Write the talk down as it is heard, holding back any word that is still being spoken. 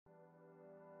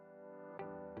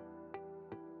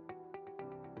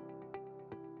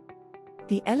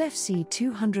The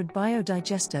LFC-200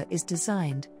 Biodigester is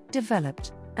designed,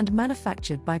 developed, and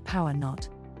manufactured by PowerNot.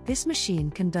 This machine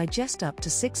can digest up to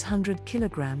 600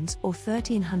 kilograms or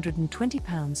 1,320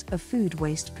 pounds of food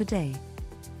waste per day.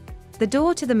 The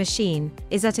door to the machine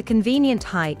is at a convenient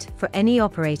height for any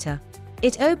operator.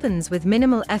 It opens with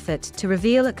minimal effort to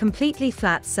reveal a completely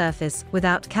flat surface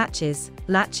without catches,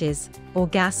 latches, or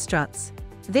gas struts.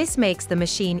 This makes the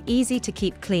machine easy to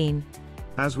keep clean.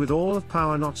 As with all of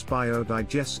PowerNot's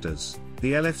biodigesters,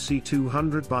 the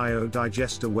LFC-200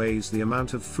 Biodigester weighs the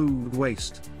amount of food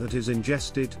waste that is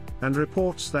ingested, and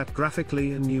reports that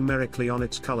graphically and numerically on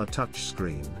its color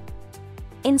touchscreen.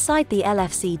 Inside the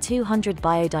LFC-200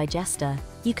 Biodigester,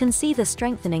 you can see the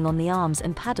strengthening on the arms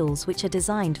and paddles, which are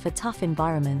designed for tough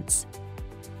environments.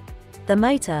 The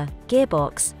motor,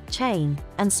 gearbox, chain,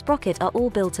 and sprocket are all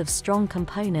built of strong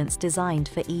components designed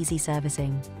for easy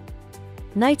servicing.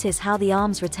 Notice how the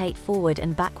arms rotate forward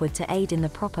and backward to aid in the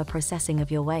proper processing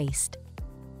of your waste.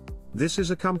 This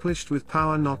is accomplished with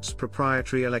PowerNot's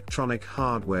proprietary electronic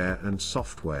hardware and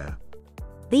software.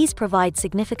 These provide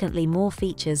significantly more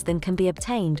features than can be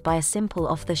obtained by a simple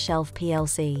off-the-shelf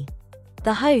PLC.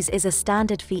 The hose is a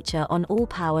standard feature on all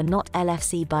PowerNot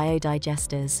LFC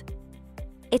biodigesters.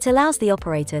 It allows the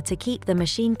operator to keep the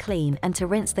machine clean and to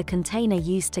rinse the container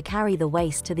used to carry the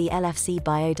waste to the LFC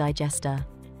biodigester.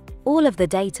 All of the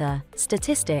data,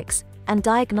 statistics, and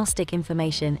diagnostic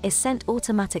information is sent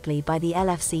automatically by the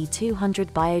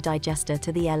LFC-200 Biodigester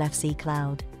to the LFC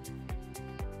cloud.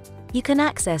 You can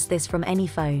access this from any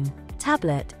phone,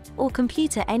 tablet, or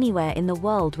computer anywhere in the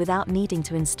world without needing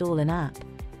to install an app.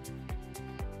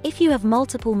 If you have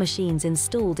multiple machines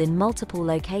installed in multiple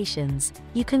locations,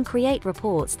 you can create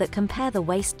reports that compare the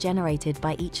waste generated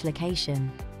by each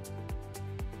location.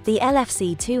 The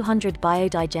LFC-200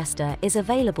 Biodigester is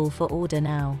available for order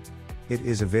now. It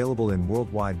is available in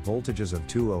worldwide voltages of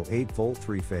 208-volt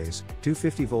 3-phase,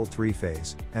 250-volt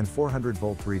 3-phase, and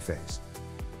 400-volt 3-phase.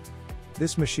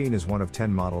 This machine is one of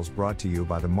 10 models brought to you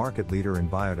by the market leader in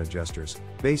biodigesters,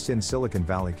 based in Silicon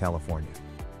Valley, California.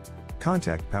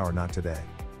 Contact PowerNot today.